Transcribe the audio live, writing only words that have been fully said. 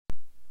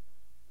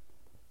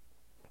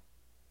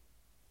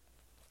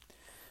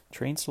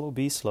Train slow,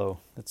 be slow.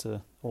 That's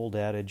a old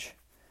adage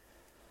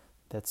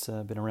that's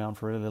been around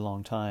for a really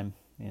long time.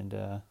 And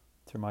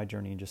through my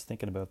journey, just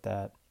thinking about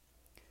that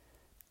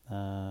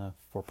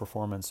for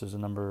performance, there's a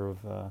number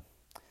of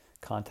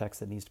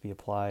context that needs to be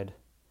applied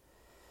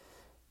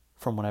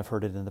from when I've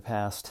heard it in the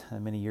past.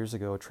 Many years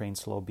ago, train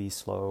slow, be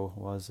slow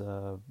was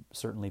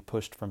certainly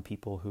pushed from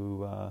people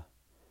who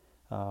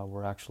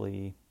were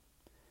actually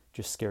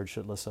just scared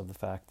shitless of the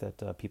fact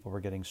that people were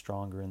getting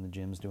stronger in the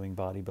gyms doing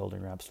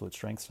bodybuilding or absolute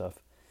strength stuff.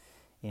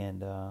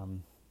 And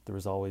there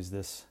was always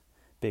this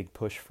big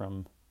push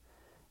from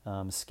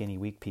skinny,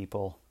 weak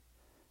people,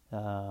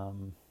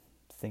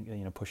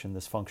 pushing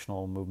this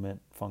functional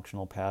movement,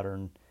 functional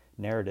pattern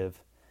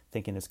narrative,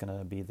 thinking it's going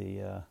to be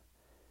the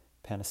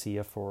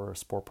panacea for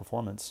sport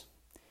performance.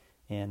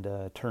 And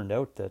it turned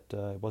out that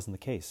it wasn't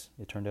the case.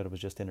 It turned out it was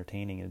just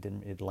entertaining,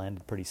 and it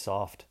landed pretty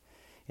soft.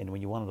 And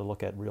when you wanted to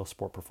look at real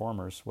sport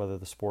performers, whether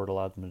the sport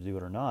allowed them to do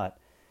it or not,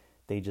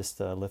 they just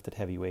lifted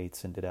heavy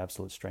weights and did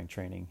absolute strength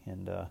training,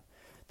 and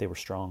they were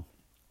strong.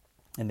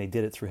 And they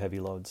did it through heavy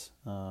loads.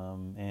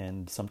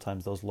 And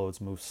sometimes those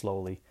loads moved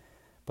slowly,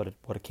 but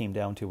what it came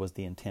down to was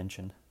the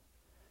intention.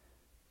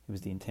 It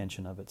was the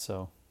intention of it.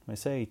 So when I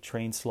say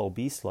train slow,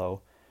 be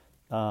slow,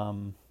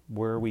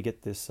 where we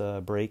get this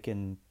break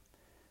in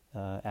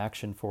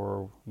action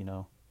for,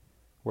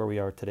 where we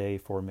are today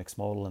for mixed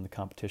modal and the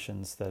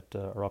competitions that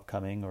are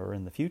upcoming or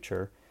in the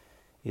future,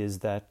 is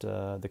that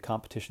the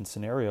competition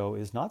scenario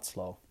is not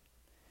slow.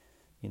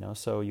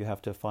 So you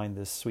have to find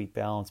this sweet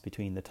balance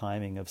between the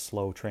timing of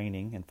slow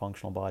training and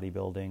functional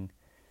bodybuilding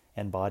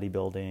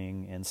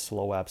and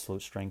slow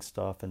absolute strength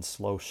stuff and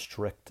slow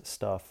strict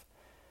stuff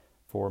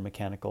for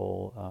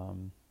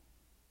mechanical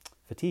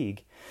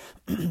fatigue.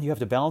 You have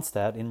to balance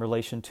that in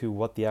relation to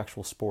what the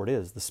actual sport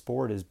is. The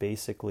sport is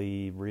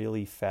basically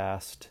really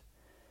fast,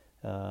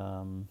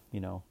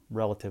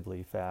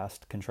 relatively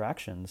fast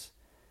contractions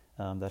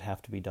that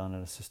have to be done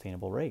at a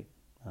sustainable rate.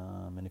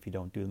 And if you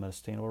don't do them at a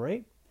sustainable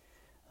rate,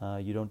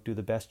 you don't do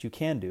the best you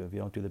can do. If you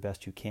don't do the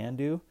best you can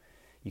do,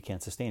 you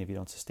can't sustain. If you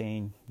don't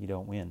sustain, you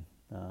don't win.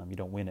 You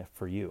don't win it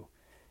for you.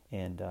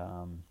 And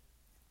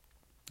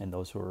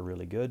those who are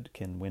really good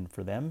can win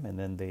for them, and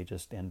then they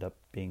just end up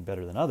being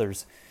better than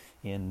others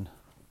in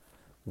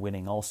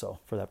winning also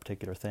for that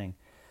particular thing.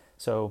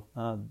 So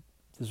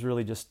there's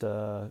really just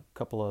a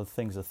couple of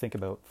things to think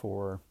about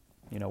for,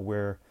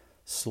 where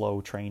slow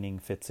training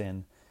fits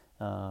in.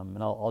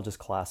 And I'll just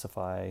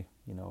classify,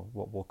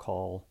 what we'll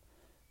call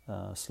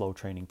slow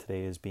training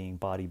today as being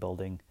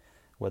bodybuilding,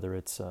 whether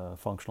it's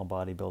functional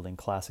bodybuilding,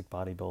 classic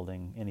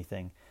bodybuilding,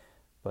 anything.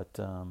 But,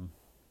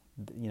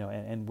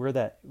 and where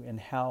that and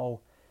how,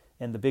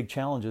 and the big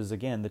challenge is,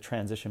 again, the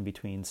transition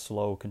between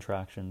slow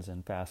contractions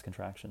and fast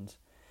contractions.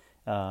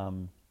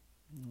 I'll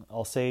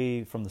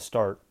say from the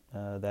start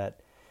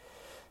that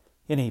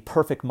in a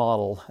perfect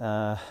model,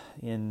 of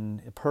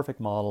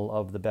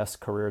the best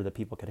career that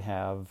people could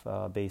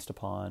have based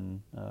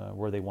upon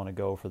where they want to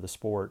go for the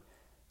sport,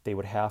 they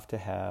would have to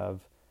have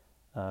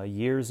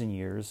years and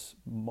years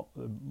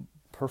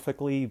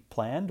perfectly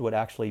planned, would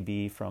actually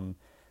be from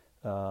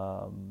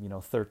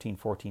 13,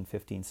 14,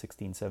 15,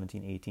 16,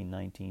 17, 18,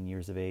 19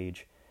 years of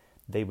age.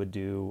 They would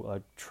do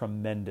a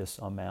tremendous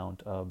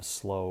amount of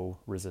slow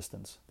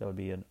resistance. That would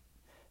be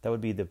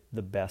the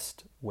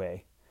best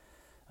way.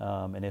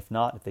 And if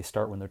not, if they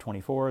start when they're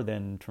 24,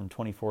 then from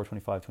 24,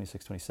 25,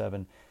 26,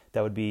 27,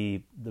 that would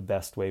be the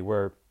best way,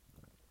 where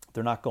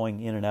they're not going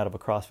in and out of a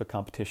CrossFit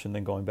competition,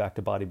 then going back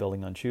to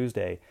bodybuilding on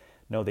Tuesday.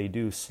 No, they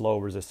do slow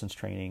resistance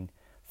training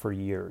for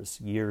years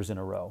in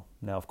a row.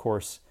 Now, of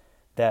course,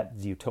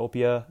 that's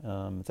utopia.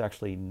 It's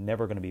actually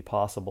never going to be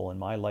possible in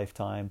my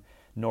lifetime,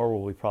 nor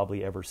will we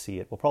probably ever see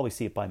it. We'll probably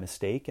see it by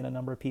mistake in a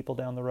number of people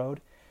down the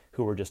road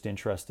who were just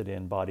interested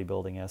in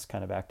bodybuilding as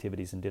kind of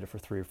activities and did it for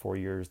 3 or 4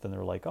 years. Then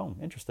they're like, oh,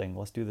 interesting,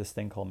 let's do this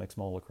thing called mixed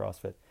modal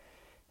CrossFit.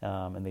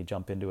 And they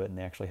jump into it and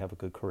they actually have a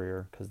good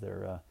career because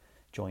their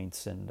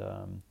joints and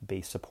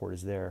base support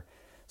is there.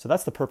 So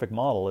that's the perfect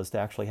model, is to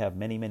actually have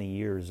many, many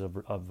years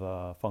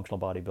of functional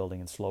bodybuilding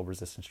and slow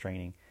resistance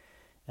training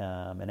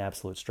and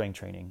absolute strength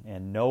training,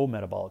 and no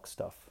metabolic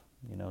stuff,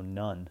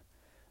 none.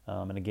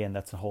 And again,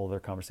 that's a whole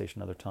other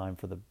conversation another time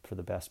for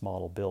the best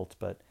model built,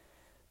 but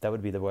that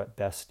would be the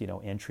best,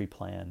 entry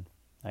plan.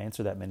 I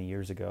answered that many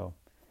years ago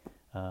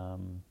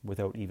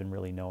without even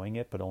really knowing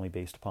it, but only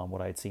based upon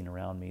what I had seen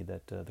around me,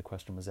 that the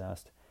question was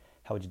asked,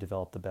 how would you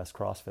develop the best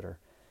CrossFitter?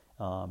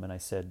 And I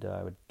said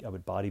I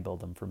would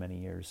bodybuild them for many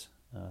years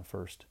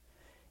first.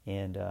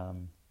 And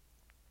and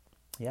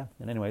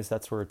anyways,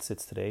 that's where it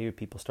sits today.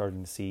 People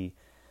starting to see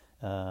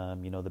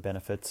the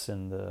benefits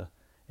and the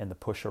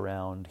push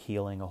around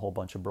healing a whole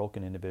bunch of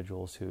broken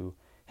individuals who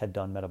had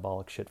done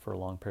metabolic shit for a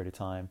long period of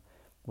time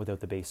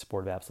without the base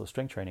support of absolute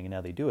strength training, and now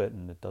they do it,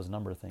 and it does a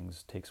number of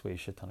things. It takes away a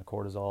shit ton of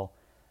cortisol,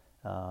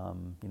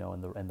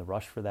 and the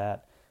rush for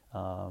that.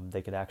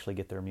 They could actually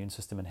get their immune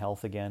system in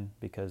health again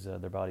because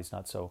their body's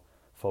not so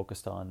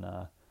focused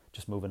on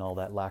just moving all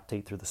that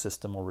lactate through the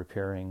system or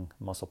repairing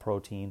muscle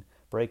protein,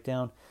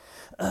 breakdown.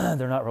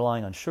 They're not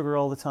relying on sugar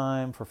all the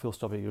time for fuel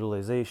stability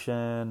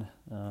utilization,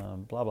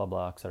 blah, blah,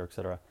 blah, et cetera, et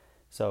cetera.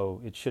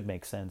 So it should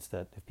make sense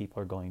that if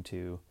people are going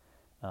to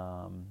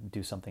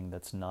do something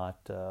that's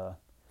not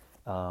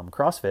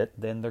CrossFit,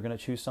 then they're going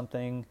to choose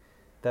something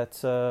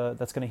that's going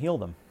to heal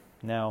them.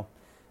 Now,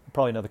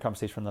 probably another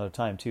conversation for another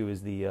time too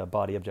is the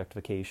body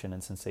objectification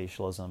and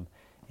sensationalism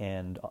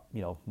and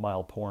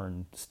mild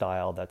porn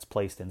style that's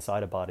placed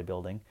inside of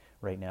bodybuilding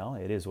right now.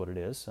 It is what it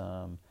is.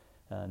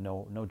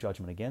 No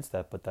judgment against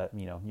that, but that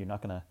you're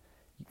not going to.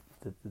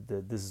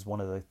 This is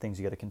one of the things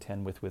you got to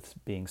contend with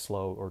being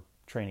slow or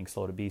training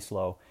slow to be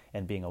slow,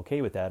 and being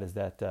okay with that is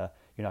that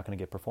you're not going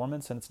to get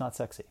performance and it's not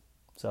sexy.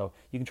 So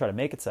you can try to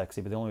make it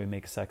sexy, but the only way to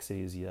make it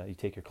sexy is you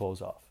take your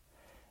clothes off.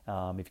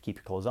 If you keep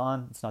your clothes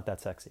on, it's not that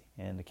sexy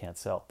and it can't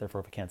sell.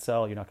 Therefore, if it can't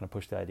sell, you're not going to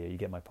push the idea. You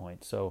get my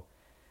point. So,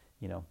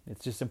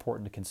 it's just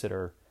important to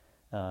consider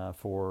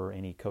for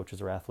any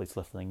coaches or athletes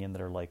listening in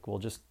that are like, well,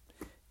 just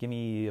give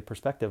me a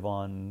perspective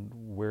on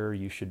where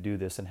you should do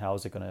this and how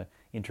is it going to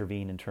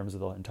intervene in terms of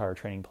the entire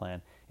training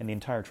plan. And the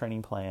entire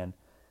training plan,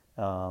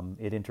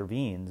 it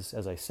intervenes,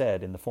 as I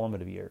said, in the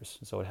formative years.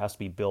 So it has to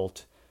be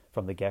built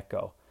from the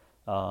get-go.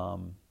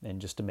 And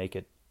just to make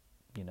it,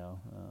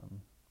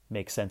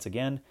 make sense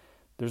again,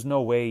 there's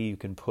no way you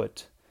can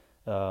put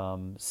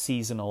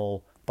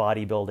seasonal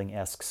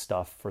bodybuilding-esque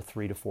stuff for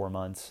 3 to 4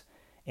 months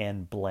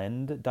and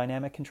blend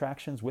dynamic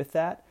contractions with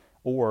that,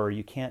 or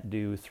you can't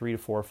do 3 to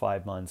 4 or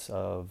 5 months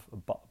of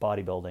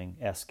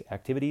bodybuilding-esque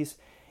activities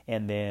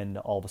and then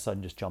all of a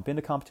sudden just jump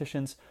into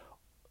competitions,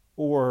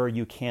 or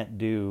you can't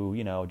do,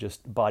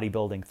 just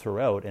bodybuilding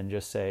throughout and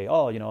just say,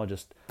 oh, I'll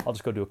just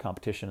go do a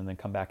competition and then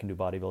come back and do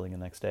bodybuilding the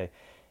next day.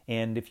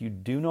 And if you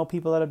do know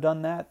people that have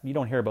done that, you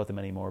don't hear about them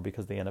anymore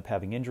because they end up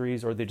having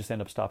injuries, or they just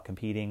end up stop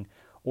competing,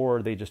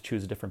 or they just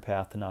choose a different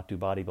path to not do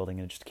bodybuilding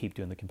and just keep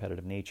doing the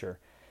competitive nature.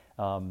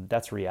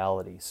 That's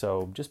reality.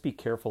 So just be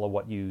careful of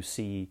what you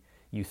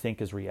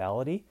think is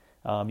reality.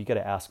 You got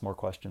to ask more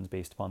questions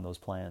based upon those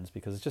plans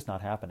because it's just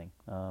not happening.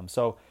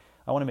 So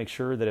I want to make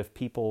sure that if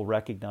people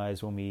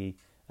recognize when we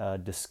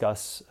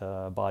discuss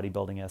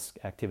bodybuilding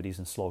activities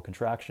and slow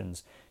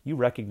contractions, you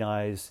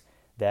recognize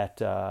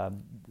that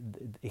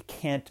it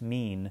can't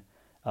mean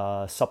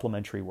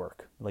supplementary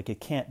work. Like it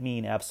can't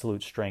mean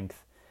absolute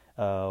strength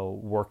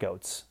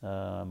workouts,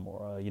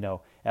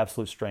 or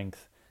absolute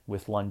strength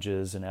with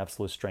lunges and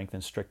absolute strength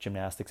and strict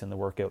gymnastics in the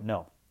workout.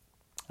 No.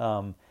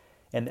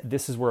 And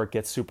this is where it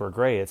gets super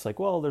gray. It's like,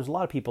 well, there's a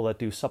lot of people that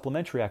do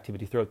supplementary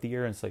activity throughout the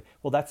year, and it's like,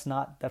 well, that's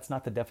not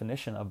the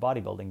definition of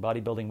bodybuilding.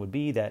 Bodybuilding would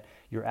be that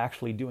you're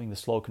actually doing the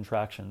slow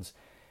contractions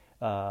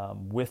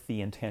with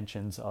the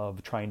intentions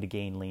of trying to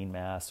gain lean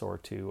mass or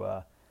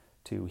to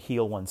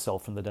heal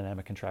oneself from the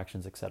dynamic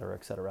contractions, et cetera,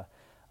 et cetera.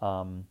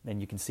 And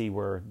you can see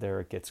where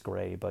there it gets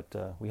gray,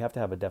 but we have to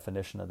have a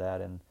definition of that,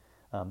 and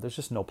there's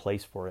just no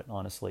place for it,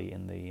 honestly,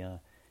 in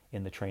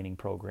the training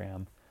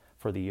program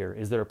for the year.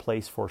 Is there a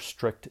place for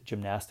strict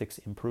gymnastics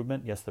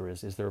improvement? Yes, there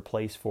is. Is there a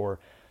place for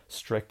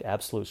strict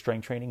absolute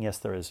strength training? Yes,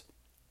 there is,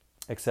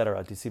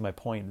 etc. Do you see my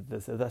point?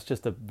 That's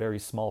just a very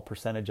small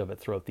percentage of it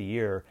throughout the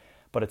year,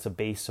 but it's a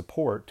base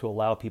support to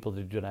allow people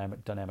to do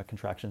dynamic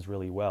contractions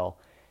really well.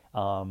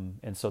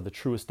 And so the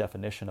truest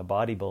definition of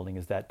bodybuilding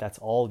is that that's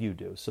all you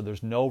do. So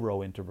there's no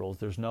row intervals.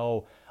 There's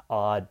no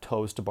odd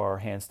toes to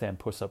bar, handstand,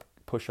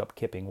 push-up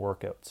kipping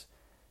workouts.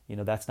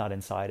 That's not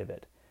inside of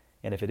it.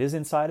 And if it is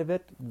inside of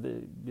it,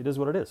 it is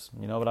what it is.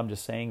 But I'm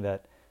just saying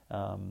that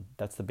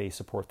that's the base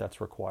support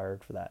that's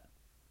required for that.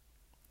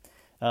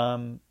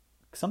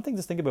 Something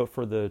to think about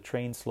for the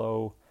train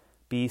slow,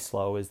 be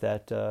slow is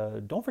that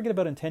don't forget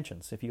about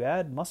intentions. If you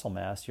add muscle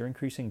mass, you're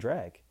increasing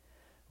drag,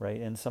 right?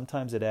 And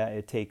sometimes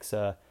it takes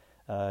a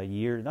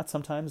year, not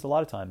sometimes, a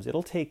lot of times.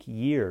 It'll take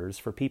years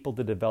for people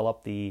to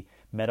develop the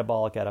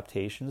metabolic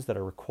adaptations that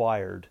are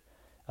required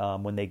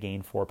when they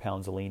gain 4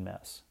 pounds of lean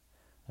mass.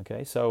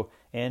 Okay, so,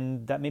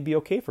 and that may be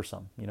okay for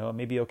some. It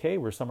may be okay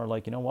where some are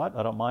like, you know what,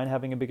 I don't mind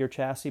having a bigger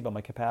chassis, but my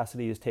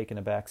capacity is taking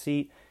a back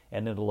seat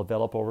and it'll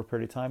develop over a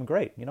period of time.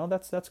 Great,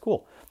 that's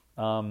cool.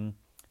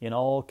 In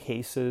all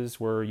cases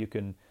where you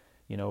can,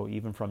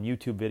 even from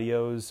YouTube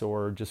videos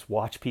or just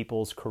watch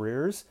people's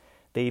careers,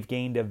 they've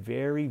gained a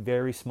very,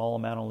 very small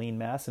amount of lean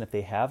mass. And if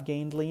they have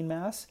gained lean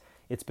mass,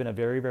 it's been a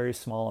very, very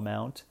small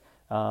amount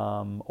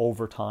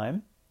over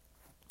time.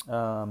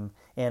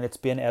 And it's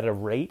been at a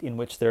rate in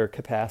which their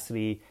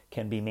capacity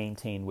can be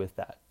maintained with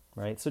that,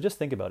 right? So just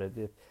think about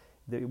it.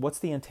 What's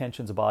the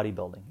intentions of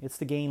bodybuilding? It's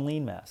to gain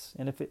lean mass.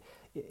 And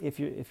if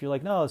you're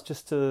like, no, it's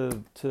just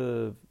to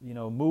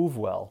move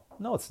well.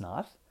 No, it's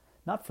not.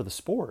 Not for the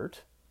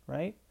sport,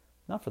 right?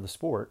 Not for the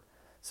sport.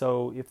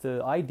 So if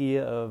the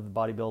idea of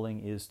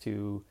bodybuilding is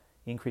to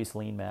increase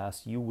lean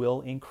mass, you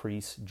will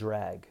increase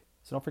drag.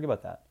 So don't forget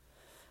about that.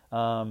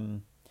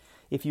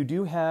 If you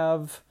do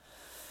have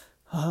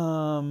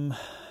let's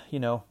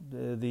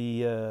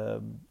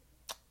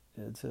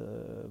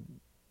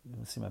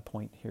see my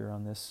point here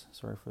on this.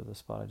 Sorry for the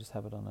spot. I just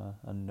have it on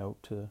a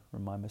note to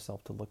remind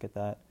myself to look at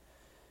that.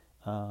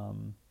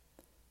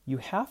 You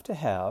have to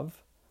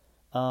have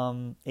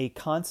a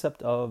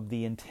concept of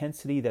the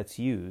intensity that's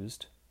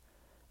used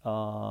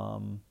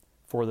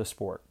for the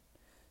sport.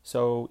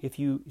 So if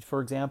you,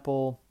 for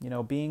example,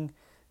 being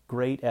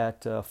great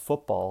at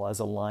football as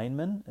a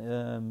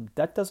lineman,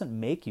 that doesn't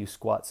make you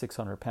squat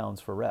 600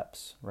 pounds for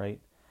reps, right?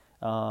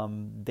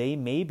 They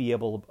may be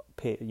able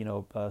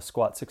to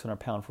squat 600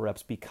 pound for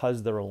reps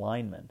because they're a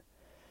lineman.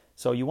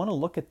 So you want to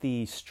look at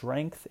the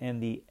strength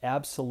and the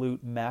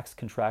absolute max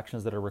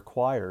contractions that are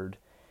required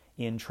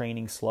in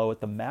training slow at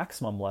the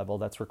maximum level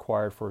that's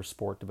required for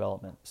sport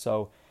development.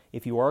 So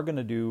if you are going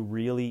to do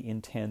really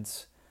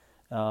intense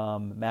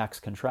max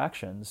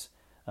contractions,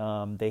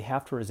 they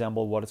have to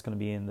resemble what it's going to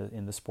be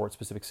in the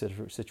sport-specific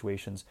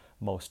situations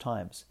most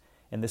times.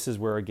 And this is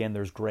where, again,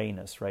 there's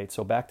grayness, right?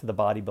 So back to the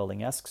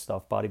bodybuilding-esque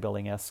stuff.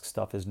 Bodybuilding-esque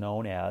stuff is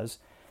known as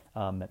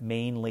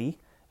mainly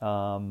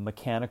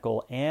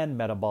mechanical and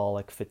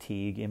metabolic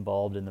fatigue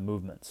involved in the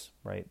movements,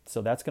 right?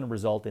 So that's going to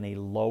result in a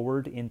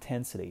lowered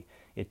intensity.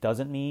 It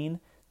doesn't mean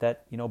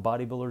that,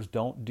 bodybuilders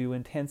don't do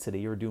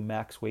intensity or do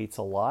max weights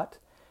a lot,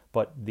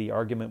 but the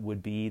argument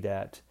would be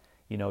that,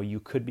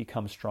 you could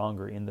become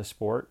stronger in the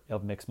sport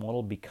of mixed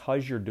modal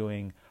because you're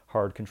doing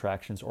hard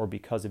contractions or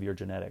because of your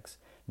genetics,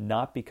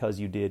 not because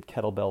you did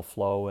kettlebell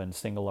flow and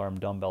single arm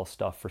dumbbell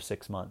stuff for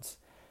 6 months.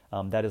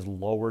 That is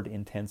lowered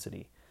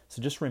intensity.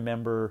 So just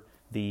remember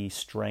the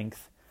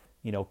strength,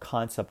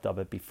 concept of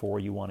it before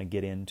you want to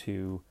get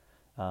into,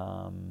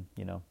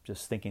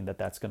 just thinking that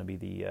that's going to be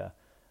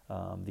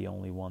the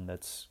only one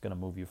that's going to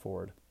move you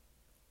forward.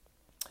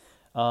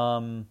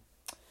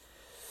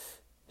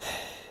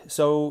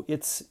 So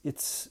it's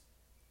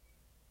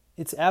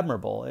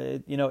admirable.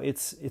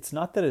 It's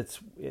not that it's,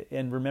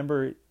 and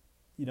remember,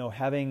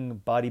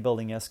 having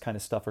bodybuilding-esque kind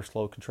of stuff or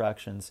slow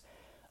contractions,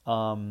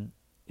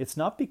 it's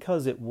not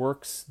because it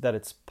works that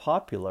it's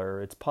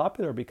popular. It's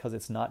popular because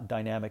it's not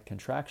dynamic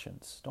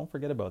contractions. Don't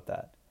forget about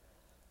that,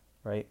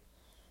 right?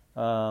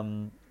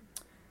 The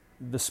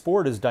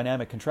sport is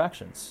dynamic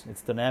contractions.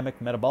 It's dynamic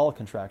metabolic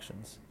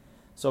contractions.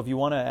 So if you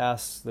want to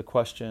ask the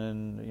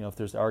question, if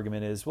there's the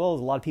argument is, well, a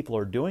lot of people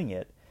are doing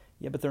it,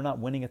 yeah, but they're not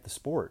winning at the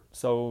sport.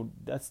 So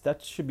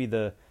that should be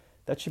the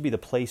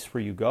place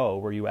where you go,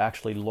 where you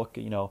actually look,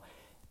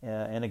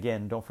 and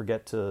again, don't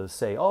forget to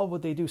say, oh,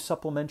 would they do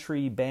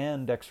supplementary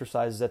band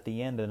exercises at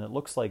the end, and it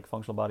looks like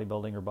functional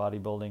bodybuilding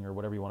or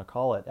whatever you want to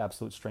call it,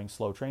 absolute strength,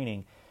 slow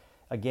training.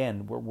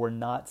 Again, we're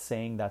not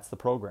saying that's the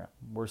program.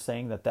 We're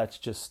saying that that's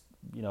just,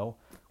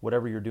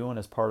 whatever you're doing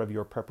as part of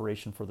your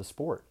preparation for the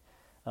sport.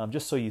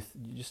 Just so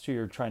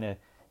you're trying to,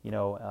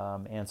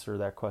 answer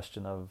that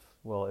question of,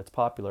 well, it's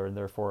popular and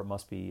therefore it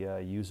must be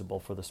usable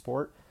for the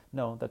sport.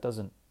 No, that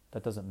doesn't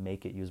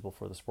make it usable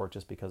for the sport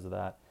just because of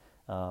that.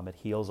 It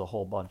heals a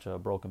whole bunch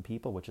of broken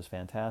people, which is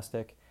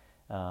fantastic,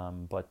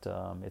 but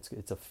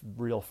it's a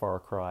real far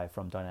cry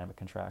from dynamic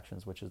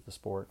contractions, which is the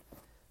sport.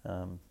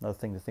 Another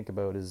thing to think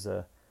about is,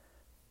 a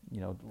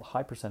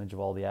high percentage of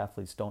all the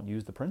athletes don't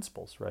use the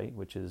principles, right?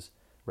 Which is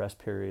rest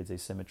periods,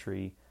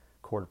 asymmetry,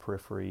 core to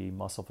periphery,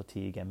 muscle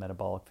fatigue, and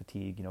metabolic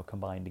fatigue,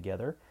 combined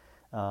together.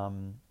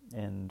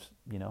 And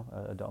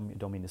I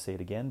don't mean to say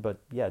it again, but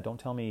yeah, don't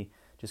tell me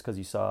just because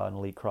you saw an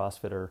elite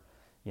CrossFitter,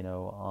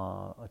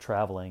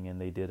 traveling and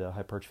they did a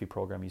hypertrophy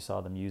program, you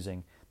saw them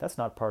using, that's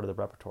not part of the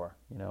repertoire,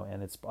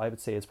 and I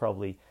would say it's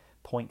probably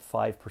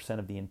 0.5%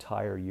 of the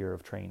entire year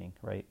of training,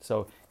 right?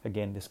 So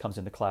again, this comes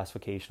into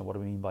classification. What do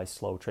we mean by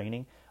slow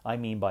training? I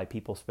mean by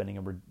people spending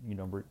a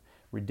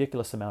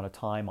ridiculous amount of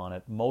time on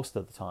it most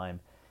of the time,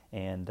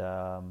 and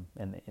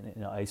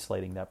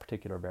isolating that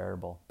particular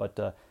variable. But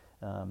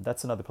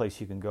that's another place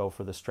you can go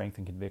for the strength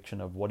and conviction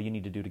of what do you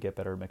need to do to get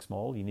better at mixed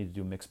modal. You need to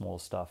do mixed modal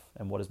stuff.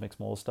 And what is mixed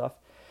modal stuff?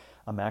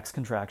 A max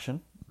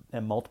contraction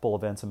and multiple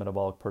events of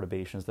metabolic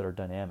perturbations that are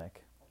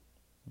dynamic,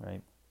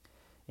 right?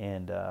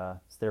 And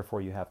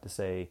therefore you have to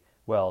say,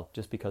 well,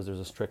 just because there's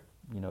a strict,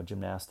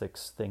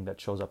 gymnastics thing that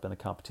shows up in the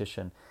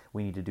competition,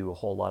 we need to do a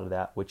whole lot of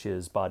that, which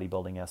is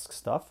bodybuilding-esque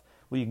stuff.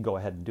 Well, you can go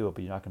ahead and do it,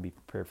 but you're not going to be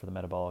prepared for the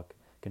metabolic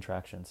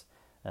contractions.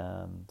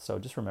 So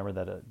just remember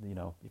that,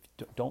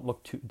 if don't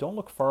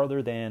look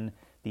farther than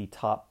the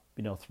top,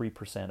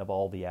 3% of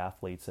all the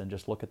athletes, and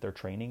just look at their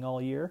training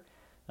all year,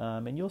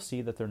 and you'll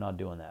see that they're not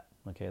doing that.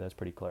 Okay, that's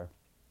pretty clear.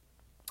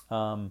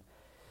 So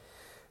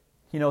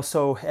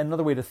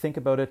another way to think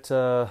about it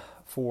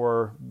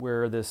for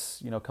where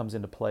this, comes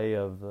into play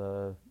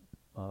of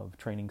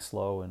training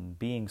slow and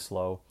being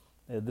slow,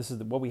 this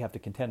is what we have to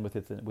contend with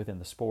within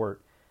the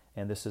sport,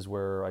 and this is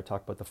where I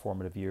talk about the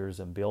formative years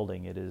and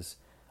building. It is,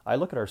 I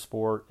look at our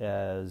sport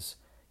as,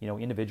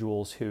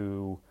 individuals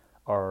who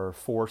are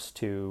forced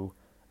to,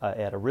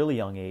 at a really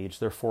young age,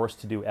 they're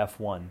forced to do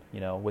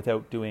F1,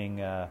 without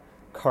doing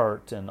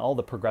kart and all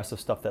the progressive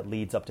stuff that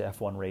leads up to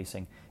F1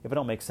 racing. If I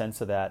don't make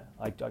sense of that,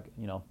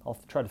 I'll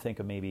try to think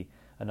of maybe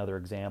another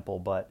example,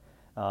 but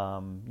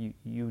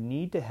you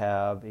need to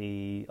have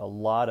a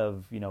lot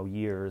of,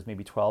 years,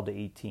 maybe 12 to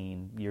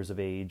 18 years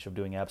of age of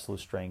doing absolute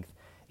strength.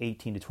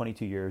 18 to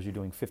 22 years, you're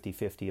doing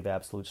 50-50 of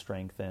absolute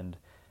strength and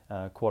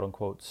quote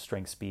unquote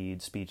strength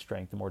speed, speed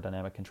strength, the more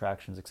dynamic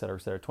contractions, et cetera,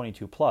 et cetera.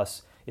 22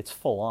 plus, it's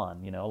full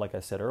on, like I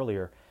said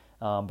earlier.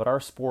 But our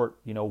sport,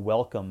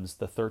 welcomes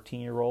the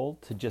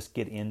 13-year-old to just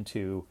get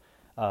into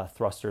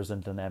thrusters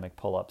and dynamic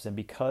pull-ups. And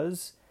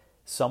because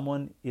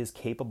someone is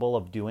capable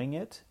of doing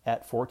it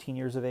at 14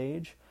 years of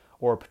age,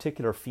 or a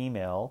particular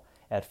female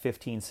at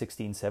 15,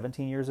 16,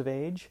 17 years of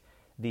age,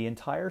 the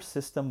entire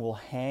system will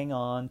hang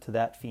on to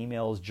that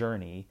female's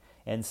journey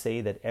and say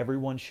that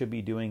everyone should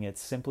be doing it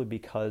simply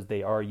because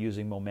they are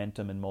using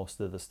momentum in most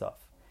of the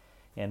stuff.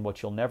 And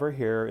what you'll never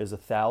hear is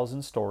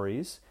 1,000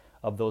 stories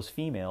of those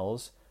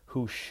females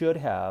who should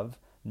have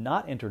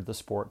not entered the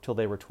sport till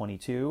they were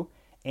 22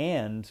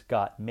 and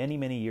got many,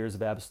 many years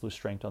of absolute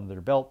strength under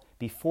their belt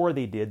before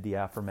they did the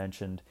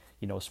aforementioned,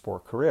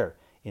 sport career.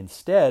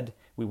 Instead,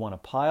 we want to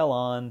pile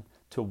on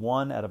to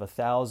 1 out of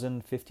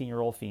 1,000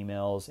 15-year-old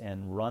females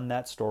and run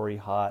that story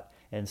hot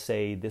and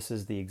say this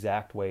is the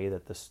exact way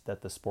that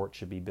the sport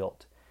should be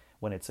built.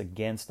 When it's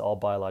against all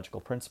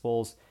biological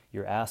principles,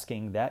 you're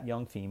asking that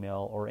young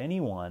female, or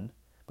anyone,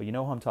 but you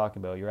know who I'm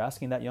talking about, you're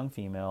asking that young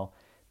female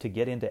to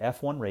get into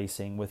F1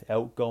 racing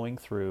without going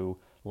through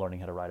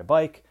learning how to ride a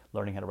bike,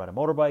 learning how to ride a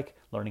motorbike,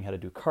 learning how to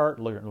do kart,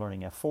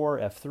 learning F4,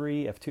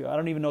 F3, F2. I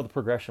don't even know the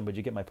progression, but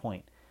you get my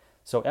point.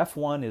 So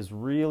F1 is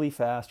really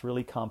fast,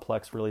 really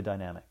complex, really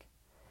dynamic.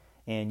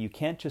 And you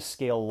can't just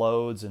scale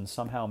loads and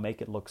somehow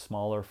make it look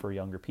smaller for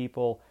younger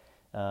people.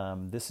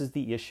 This is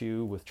the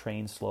issue with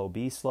train slow,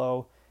 be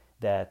slow,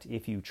 that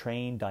if you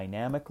train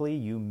dynamically,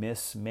 you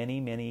miss many,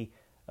 many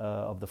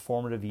of the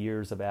formative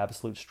years of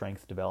absolute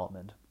strength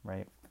development,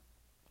 right?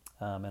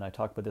 And I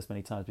talked about this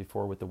many times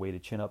before with the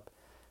weighted chin-up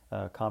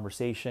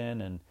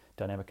conversation and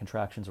dynamic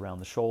contractions around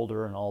the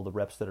shoulder and all the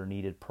reps that are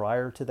needed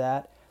prior to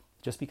that.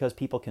 Just because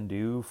people can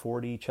do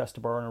 40 chest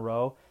to bar in a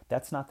row,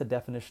 that's not the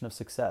definition of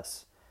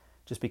success.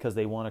 Just because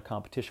they won a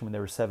competition when they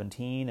were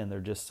 17 and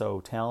they're just so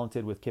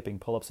talented with kipping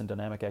pull-ups and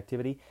dynamic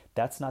activity,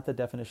 that's not the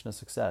definition of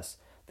success.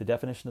 The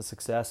definition of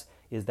success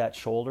is that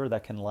shoulder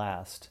that can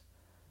last,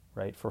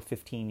 right, for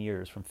 15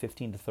 years, from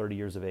 15 to 30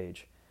 years of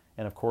age.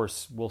 And of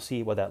course, we'll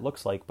see what that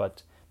looks like,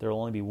 but there will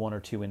only be 1 or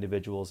 2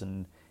 individuals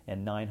and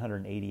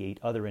 988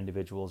 other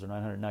individuals or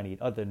 998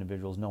 other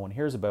individuals no one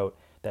hears about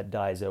that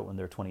dies out when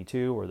they're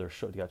 22 or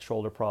they got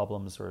shoulder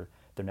problems or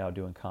they're now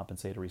doing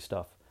compensatory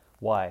stuff.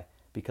 Why?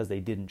 Because they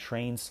didn't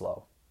train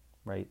slow,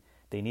 right?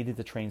 They needed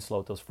to train slow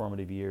at those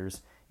formative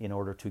years in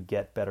order to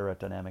get better at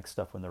dynamic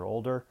stuff when they're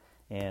older.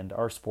 And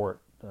our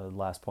sport,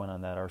 last point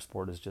on that, our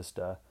sport is just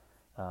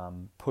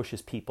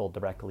pushes people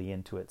directly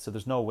into it. So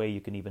there's no way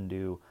you can even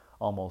do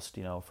almost,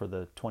 for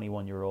the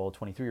 21-year-old,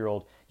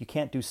 23-year-old, you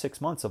can't do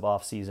 6 months of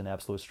off-season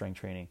absolute strength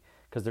training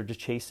because they're just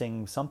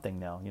chasing something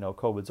now.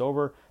 COVID's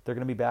over, they're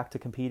going to be back to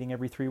competing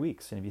every 3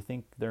 weeks. And if you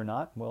think they're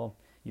not, well,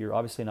 you're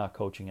obviously not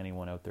coaching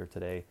anyone out there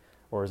today.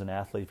 Or as an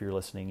athlete, if you're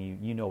listening,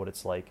 you know what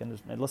it's like. And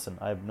listen,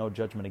 I have no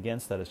judgment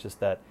against that. It's just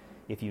that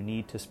if you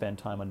need to spend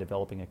time on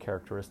developing a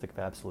characteristic of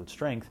absolute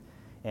strength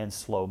and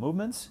slow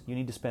movements, you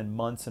need to spend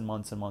months and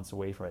months and months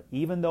away from it.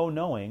 Even though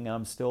knowing,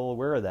 I'm still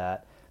aware of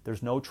that,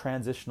 there's no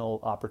transitional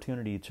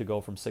opportunity to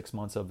go from 6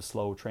 months of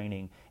slow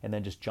training and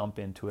then just jump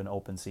into an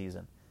open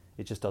season.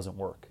 It just doesn't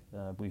work.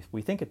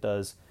 We think it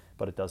does,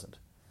 but it doesn't.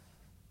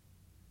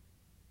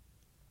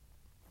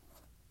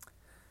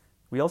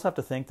 We also have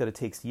to think that it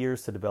takes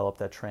years to develop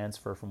that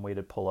transfer from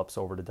weighted pull-ups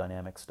over to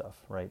dynamic stuff,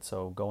 right?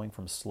 So going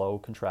from slow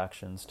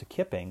contractions to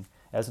kipping,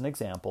 as an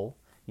example,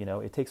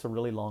 it takes a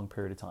really long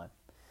period of time.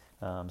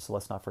 So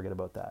let's not forget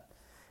about that.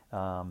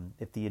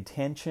 If the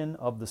intention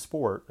of the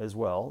sport as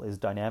well is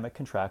dynamic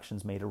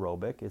contractions made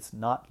aerobic, it's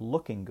not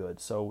looking good.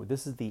 So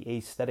this is the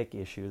aesthetic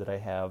issue that I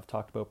have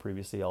talked about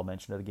previously. I'll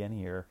mention it again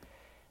here.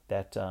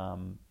 That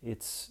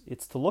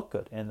it's to look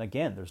good. And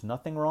again, there's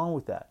nothing wrong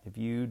with that. If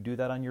you do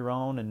that on your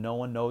own and no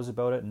one knows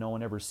about it and no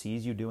one ever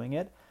sees you doing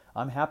it,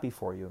 I'm happy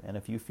for you. And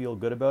if you feel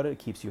good about it, it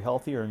keeps you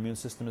healthy, your immune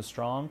system is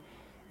strong,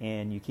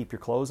 and you keep your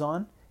clothes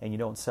on and you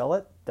don't sell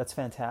it, that's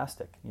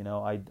fantastic.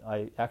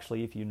 I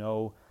actually, if you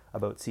know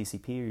about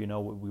CCP or you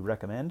know what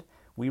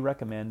we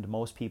recommend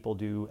most people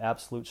do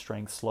absolute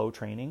strength slow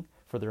training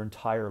for their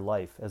entire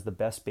life as the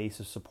best base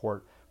of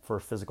support for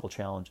physical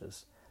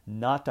challenges.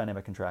 Not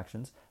dynamic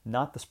contractions,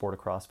 not the sport of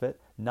CrossFit,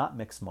 not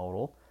mixed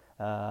modal,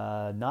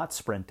 not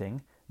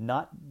sprinting,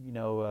 not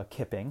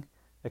kipping,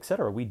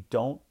 etc. We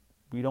don't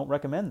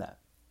recommend that.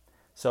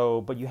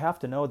 So, but you have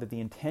to know that the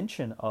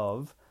intention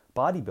of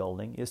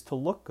bodybuilding is to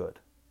look good,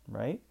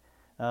 right?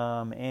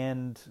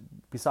 And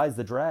besides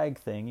the drag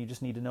thing, you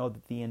just need to know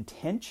that the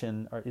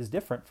intention is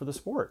different for the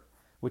sport,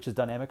 which is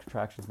dynamic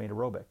contractions made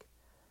aerobic.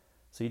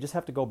 So you just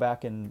have to go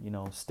back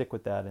and stick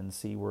with that and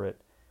see where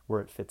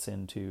it fits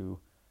into.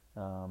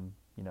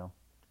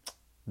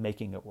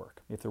 Making it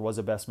work. If there was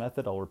a best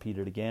method, I'll repeat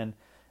it again.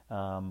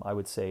 I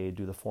would say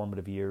do the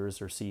formative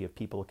years or see if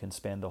people can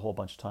spend a whole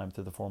bunch of time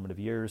through the formative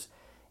years.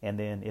 And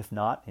then if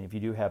not, and if you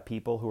do have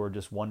people who are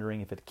just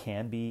wondering if it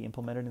can be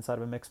implemented inside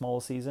of a mixed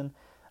modal season,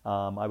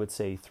 I would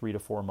say 3 to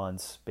 4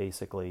 months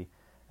basically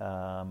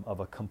of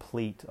a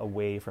complete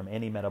away from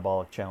any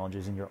metabolic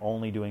challenges and you're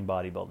only doing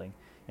bodybuilding.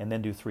 and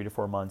then do 3 to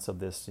 4 months of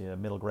this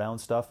middle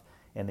ground stuff,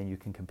 and then you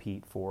can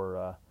compete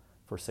for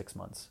 6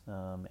 months.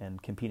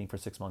 And competing for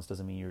 6 months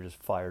doesn't mean you're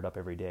just fired up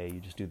every day. You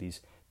just do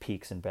these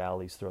peaks and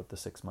valleys throughout the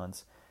 6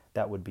 months.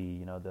 That would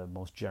be, the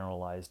most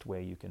generalized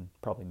way you can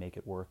probably make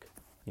it work,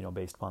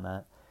 based upon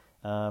that.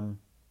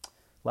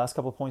 Last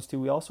couple of points too.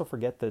 We also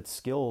forget that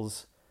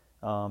skills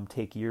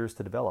take years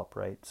to develop,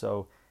 right?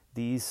 So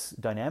these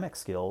dynamic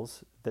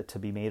skills that to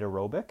be made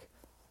aerobic,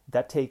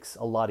 that takes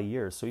a lot of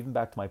years. So even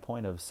back to my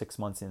point of 6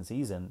 months in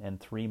season and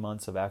 3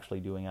 months of actually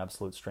doing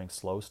absolute strength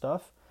slow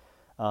stuff,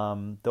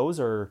 those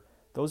are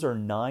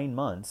 9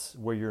 months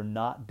where you're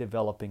not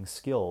developing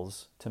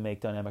skills to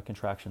make dynamic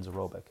contractions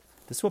aerobic.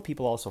 This is what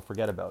people also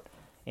forget about.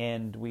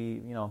 And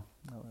we,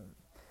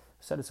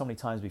 said it so many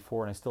times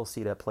before, and I still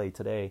see it at play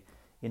today.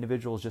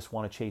 Individuals just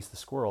want to chase the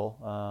squirrel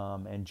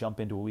and jump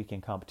into a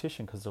weekend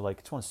competition because they're like,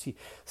 I just want to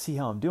see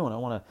how I'm doing. I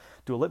want to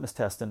do a litmus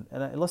test. And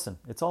listen,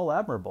 it's all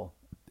admirable.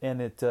 And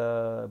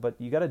but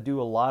you got to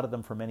do a lot of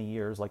them for many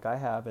years, like I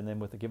have, and then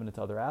with giving it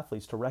to other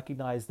athletes to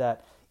recognize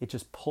that it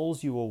just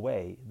pulls you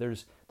away.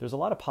 There's a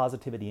lot of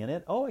positivity in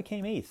it. Oh, I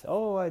came 8th.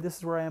 Oh, this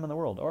is where I am in the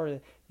world. Or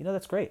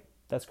that's great.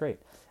 That's great.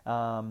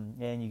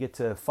 And you get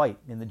to fight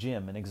in the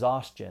gym and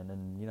exhaustion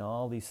and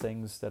all these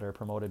things that are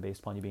promoted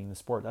based upon you being in the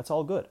sport. That's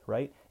all good,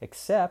 right?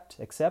 Except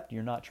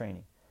you're not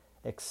training.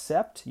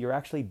 Except you're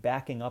actually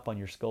backing up on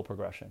your skill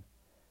progression.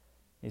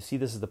 You see,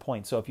 this is the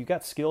point. So if you've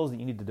got skills that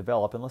you need to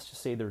develop, and let's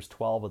just say there's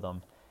 12 of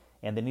them,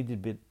 and they need to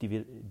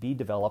be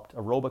developed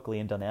aerobically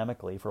and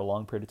dynamically for a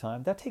long period of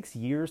time, that takes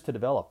years to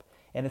develop.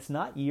 And it's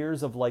not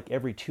years of like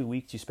every 2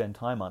 weeks you spend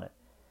time on it.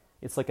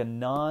 It's like a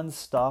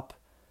non-stop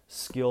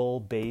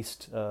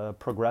skill-based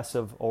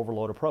progressive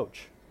overload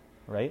approach,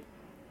 right?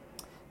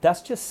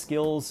 That's just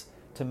skills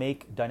to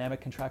make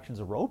dynamic contractions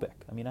aerobic.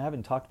 I mean, I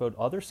haven't talked about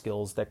other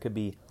skills that could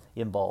be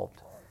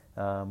involved.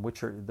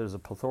 There's a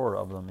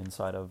plethora of them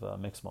inside of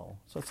mixed model.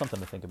 So it's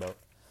something to think about.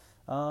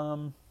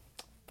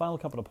 Final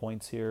couple of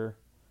points here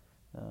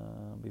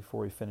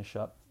before we finish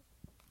up.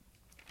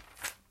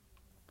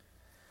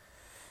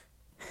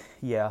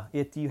 Yeah,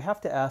 you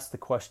have to ask the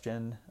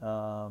question,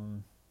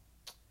 some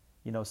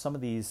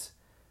of these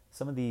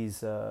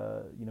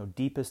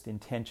deepest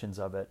intentions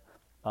of it,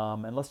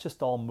 and let's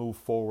just all move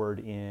forward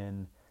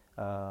in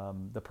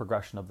the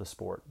progression of the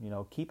sport.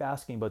 Keep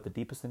asking about the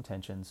deepest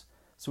intentions,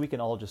 so we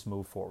can all just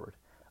move forward.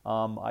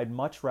 I'd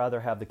much rather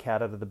have the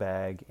cat out of the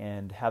bag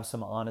and have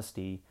some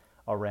honesty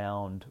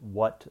around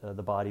what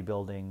the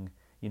bodybuilding,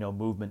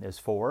 movement is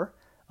for.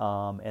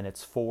 And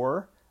it's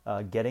for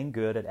getting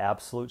good at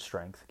absolute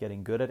strength,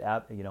 getting good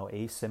at,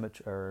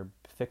 asymmetry or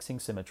fixing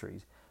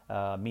symmetries.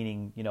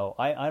 Meaning,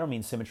 I don't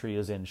mean symmetry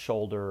as in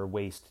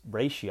shoulder-waist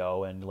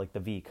ratio and like the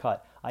V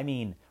cut. I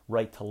mean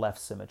right to left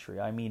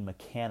symmetry. I mean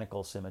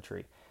mechanical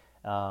symmetry.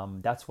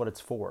 That's what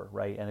it's for,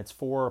 right? And it's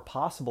for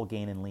possible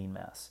gain in lean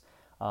mass.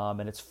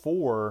 And it's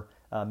for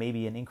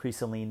maybe an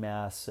increase in lean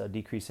mass, a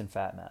decrease in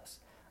fat mass.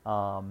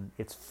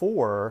 It's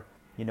for,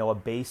 a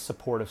base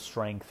supportive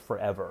strength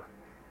forever,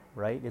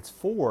 right? It's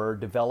for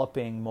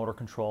developing motor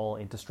control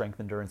into strength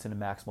endurance into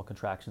maximal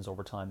contractions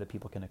over time that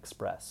people can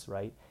express,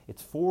 right?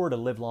 It's for to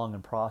live long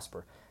and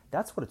prosper.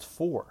 That's what it's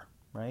for,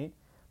 right?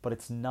 But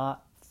it's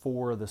not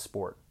for the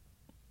sport.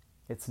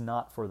 It's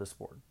not for the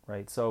sport,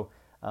 right? So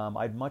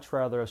I'd much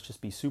rather us just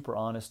be super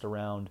honest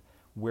around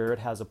where it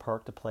has a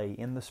part to play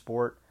in the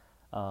sport.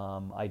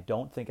 I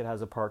don't think it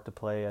has a part to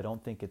play. I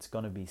don't think it's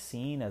going to be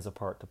seen as a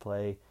part to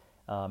play.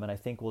 And I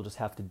think we'll just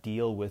have to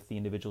deal with the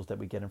individuals that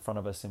we get in front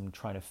of us and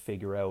trying to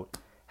figure out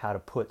how to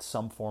put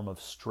some form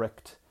of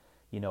strict,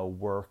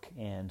 work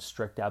and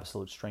strict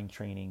absolute strength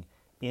training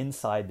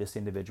inside this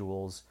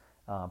individual's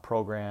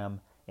program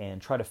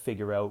and try to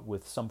figure out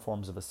with some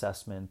forms of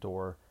assessment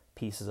or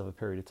pieces of a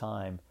period of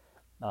time,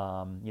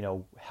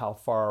 how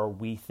far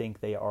we think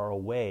they are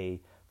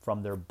away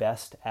from their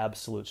best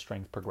absolute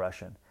strength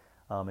progression.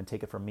 And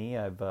take it from me,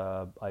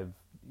 I've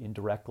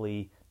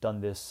indirectly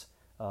done this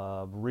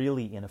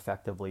really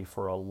ineffectively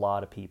for a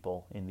lot of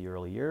people in the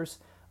early years.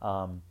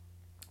 And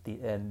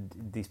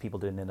these people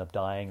didn't end up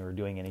dying or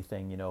doing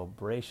anything,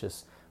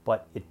 voracious,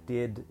 but it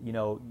did,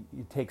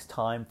 it takes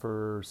time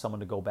for someone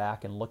to go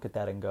back and look at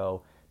that and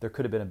go, there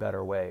could have been a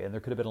better way, and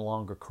there could have been a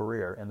longer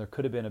career, and there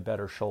could have been a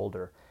better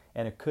shoulder,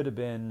 and it could have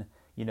been,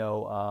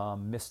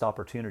 missed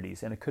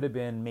opportunities, and it could have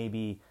been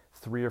maybe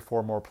 3 or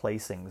 4 more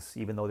placings,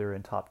 even though they're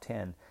in top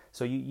 10.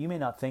 So you may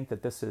not think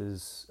that this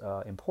is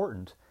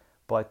important,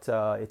 but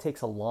it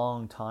takes a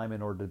long time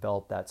in order to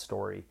develop that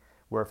story.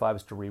 Where if I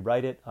was to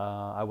rewrite it,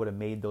 I would have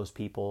made those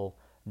people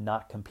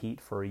not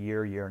compete for a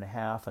year and a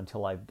half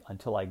until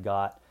I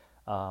got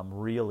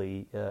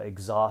really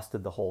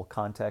exhausted the whole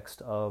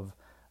context of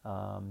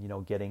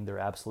getting their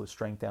absolute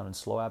strength down and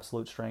slow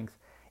absolute strength.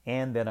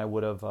 And then I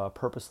would have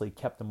purposely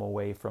kept them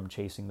away from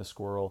chasing the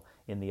squirrel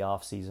in the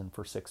off season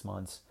for 6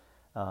 months,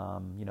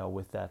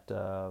 with that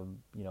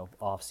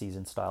off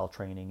season style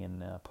training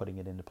and putting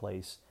it into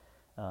place.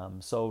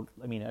 So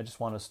I just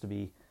want us to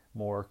be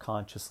more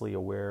consciously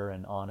aware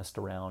and honest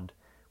around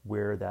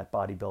where that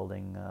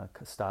bodybuilding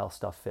style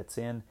stuff fits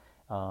in.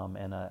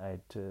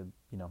 And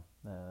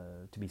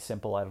to be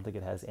simple, I don't think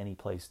it has any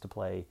place to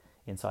play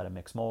inside of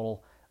mixed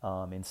modal.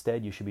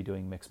 Instead, you should be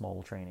doing mixed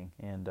modal training,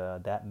 and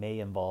that may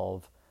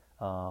involve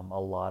a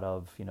lot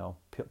of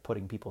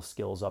putting people's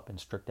skills up in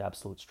strict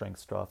absolute strength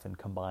stuff and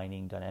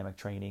combining dynamic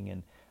training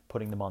and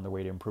putting them on their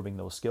way to improving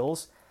those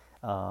skills.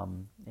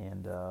 And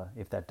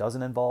if that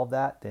doesn't involve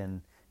that,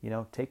 then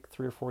take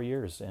 3 or 4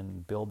 years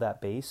and build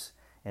that base,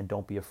 and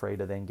don't be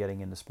afraid of then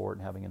getting into sport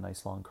and having a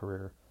nice long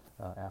career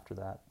after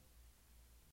that.